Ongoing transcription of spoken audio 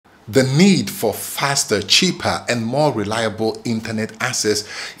The need for faster, cheaper, and more reliable internet access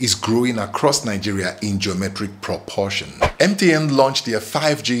is growing across Nigeria in geometric proportion. MTN launched their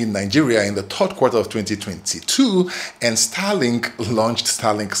 5G in Nigeria in the third quarter of 2022, and Starlink launched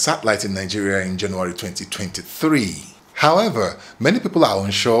Starlink satellite in Nigeria in January 2023. However, many people are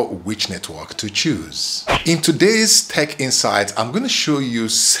unsure which network to choose. In today's Tech Insight, I'm going to show you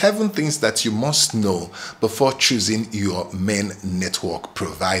 7 things that you must know before choosing your main network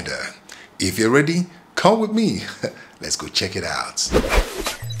provider. If you're ready, come with me. Let's go check it out.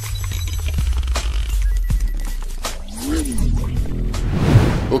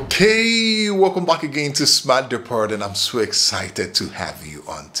 Okay, welcome back again to Smart Depot, and I'm so excited to have you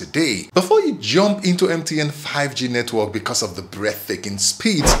on today. Before you jump into MTN 5G network because of the breathtaking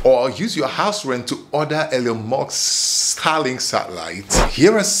speeds, or use your house rent to order Elon Musk's Starlink satellite,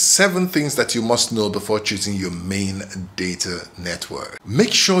 here are 7 things that you must know before choosing your main data network.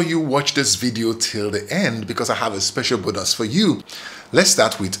 Make sure you watch this video till the end because I have a special bonus for you. Let's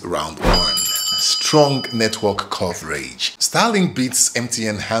start with round 1. Strong network coverage. Starlink beats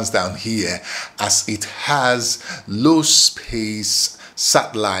MTN hands down here as it has low space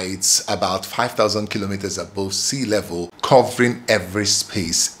satellites about 5,000 kilometers above sea level, covering every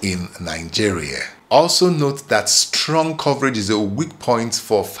space in Nigeria. Also note that strong coverage is a weak point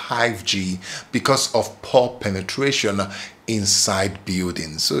for 5G because of poor penetration inside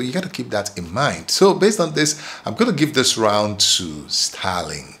buildings. So you got to keep that in mind. So based on this, I'm going to give this round to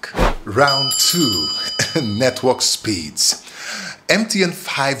Starlink. Round 2, network speeds. MTN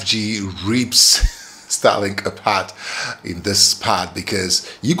 5G rips Starlink apart in this part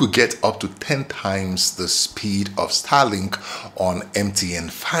because you could get up to 10 times the speed of Starlink on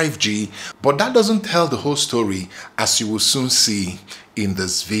MTN 5G, but that doesn't tell the whole story, as you will soon see in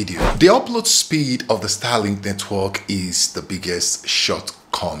this video. The upload speed of the Starlink network is the biggest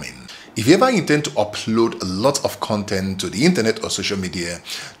shortcoming. If you ever intend to upload a lot of content to the internet or social media,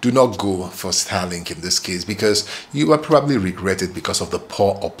 do not go for Starlink in this case because you will probably regret it because of the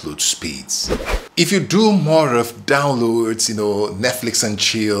poor upload speeds. If you do more of downloads, Netflix and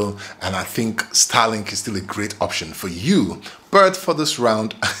chill, and I think Starlink is still a great option for you. But for this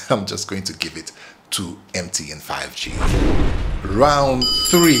round, I'm just going to give it to MTN 5G. Round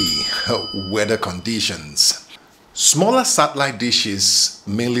 3, weather conditions. Smaller satellite dishes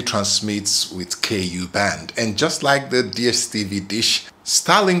mainly transmits with Ku band, and just like the DSTV dish,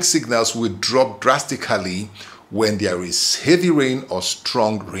 Starlink signals will drop drastically when there is heavy rain or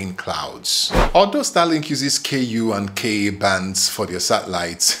strong rain clouds. Although Starlink uses Ku and Ka bands for their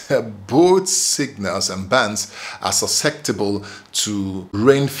satellites, both signals and bands are susceptible to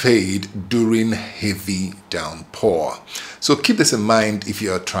rain fade during heavy downpour. So keep this in mind if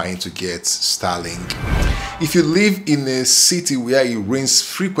you are trying to get Starlink. If you live in a city where it rains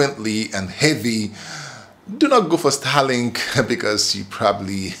frequently and heavy, do not go for Starlink because you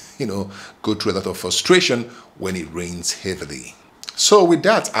probably, go through a lot of frustration when it rains heavily. So with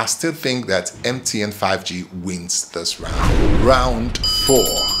that, I still think that MTN 5G wins this round. Round 4,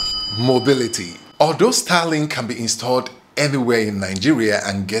 mobility. Although Starlink can be installed anywhere in Nigeria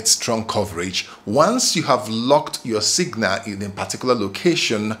and get strong coverage, once you have locked your signal in a particular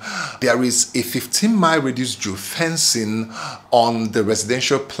location, there is a 15-mile radius geofencing on the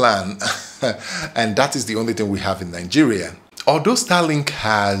residential plan, and that is the only thing we have in Nigeria. Although Starlink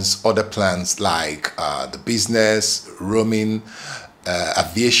has other plans like the business, roaming,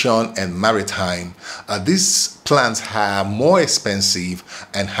 aviation, and maritime, these plans are more expensive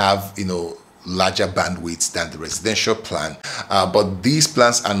and have, larger bandwidths than the residential plan, but these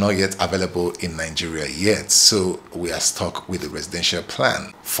plans are not yet available in Nigeria yet, so we are stuck with the residential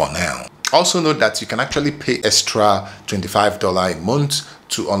plan for now. Also note that you can actually pay extra $25 a month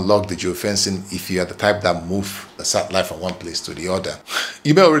to unlock the geofencing if you are the type that move the satellite from one place to the other.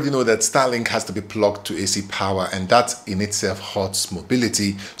 You may already know that Starlink has to be plugged to AC power, and that in itself hurts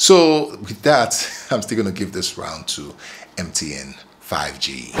mobility. So with that, I'm still going to give this round to MTN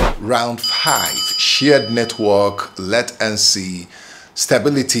 5G. Round 5, shared network, latency,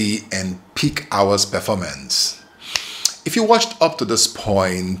 stability, and peak hours performance. If you watched up to this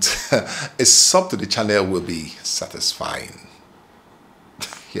point, a sub to the channel will be satisfying.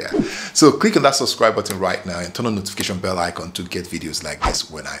 Yeah, so click on that subscribe button right now and turn on the notification bell icon to get videos like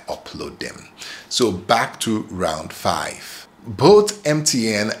this when I upload them. So back to round 5. Both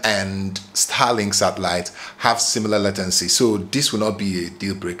MTN and Starlink satellites have similar latency, so this will not be a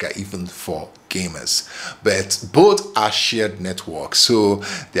deal breaker even for gamers. But both are shared networks, so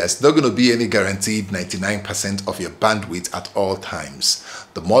there's not going to be any guaranteed 99% of your bandwidth at all times.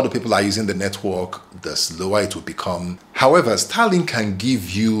 The more the people are using the network, the slower it will become. However, Starlink can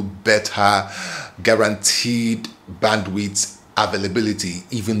give you better guaranteed bandwidth availability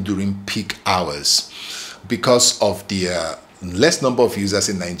even during peak hours because of the less number of users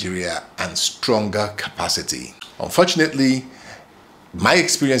in Nigeria and stronger capacity. Unfortunately, my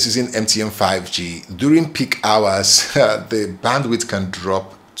experience using MTN 5G during peak hours, the bandwidth can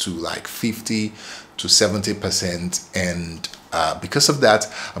drop to like 50 to 70%, and because of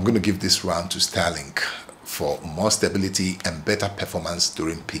that, I'm going to give this round to Starlink for more stability and better performance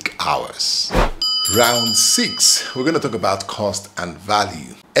during peak hours. Round 6, we're going to talk about cost and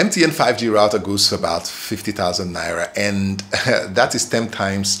value. MTN 5G router goes for about 50,000 naira, and that is 10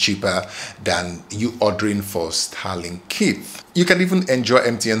 times cheaper than you ordering for Starlink kit. You can even enjoy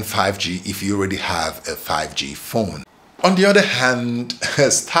MTN 5G if you already have a 5G phone. On the other hand,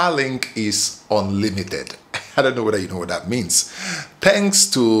 Starlink is unlimited. I don't know whether you know what that means. Thanks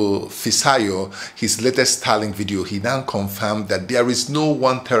to Fisayo, his latest Starlink video, he now confirmed that there is no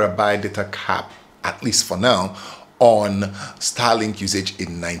 1 terabyte data cap, at least for now, on Starlink usage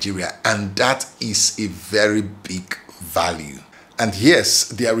in Nigeria, and that is a very big value. And yes,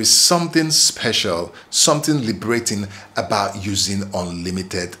 there is something special, something liberating about using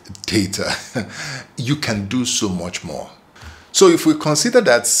unlimited data. You can do so much more. So if we consider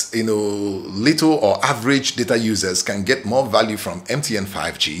that, little or average data users can get more value from MTN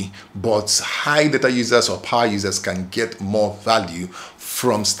 5G, but high data users or power users can get more value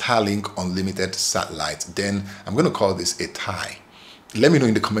from Starlink unlimited satellite, then I'm going to call this a tie. Let me know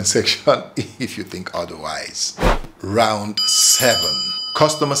in the comment section if you think otherwise. Round 7,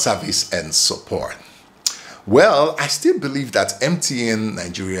 customer service and support. Well, I still believe that MTN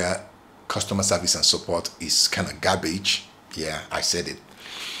Nigeria customer service and support is kind of garbage. Yeah, I said it.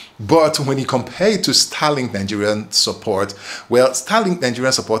 But when you compare it to Starlink Nigerian support, well, Starlink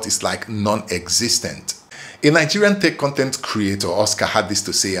Nigerian support is like non-existent. A Nigerian tech content creator, Oscar, had this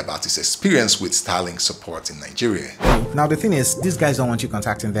to say about his experience with Starlink support in Nigeria. Now, the thing is, these guys don't want you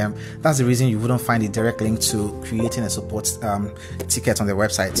contacting them. That's the reason you wouldn't find a direct link to creating a support ticket on their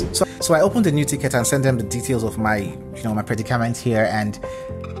website. So I opened a new ticket and sent them the details of my, my predicament here, and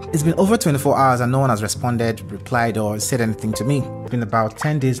it's been over 24 hours and no one has responded, replied, or said anything to me. It's been about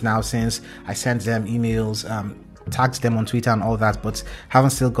 10 days now since I sent them emails, tagged them on Twitter and all that, but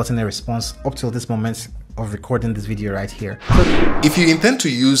haven't still gotten a response up till this moment of recording this video right here. If you intend to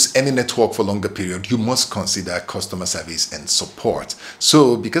use any network for longer period, you must consider customer service and support.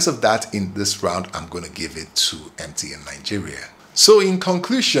 So because of that, in this round, I'm going to give it to MTN Nigeria. So in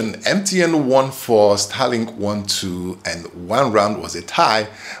conclusion, MTN won 4, Starlink won 2, and 1 round was a tie,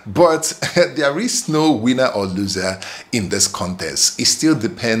 but there is no winner or loser in this contest. It still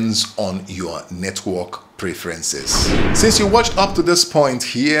depends on your network preferences. Since you watched up to this point,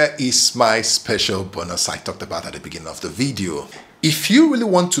 here is my special bonus I talked about at the beginning of the video. If you really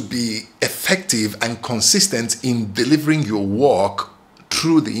want to be effective and consistent in delivering your work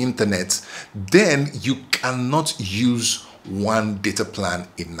through the internet, then you cannot use one data plan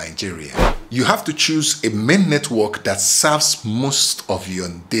in Nigeria. You have to choose a main network that serves most of your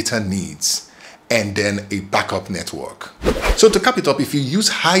data needs, and then a backup network. So to cap it up, if you use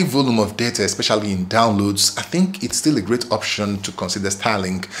high volume of data, especially in downloads, I think it's still a great option to consider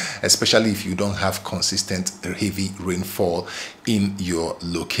Starlink, especially if you don't have consistent heavy rainfall in your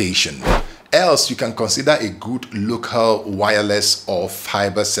location. Else, you can consider a good local wireless or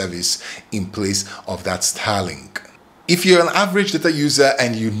fiber service in place of that Starlink. If you're an average data user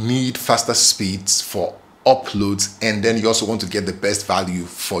and you need faster speeds for uploads, and then you also want to get the best value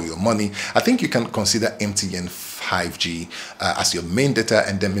for your money, I think you can consider MTN 5G as your main data,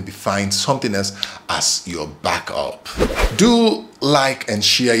 and then maybe find something else as your backup. Do like and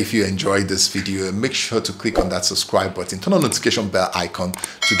share if you enjoyed this video, and make sure to click on that subscribe button, turn on notification bell icon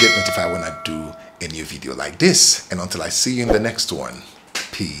to get notified when I do a new video like this. And until I see you in the next one,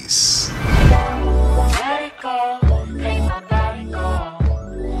 peace.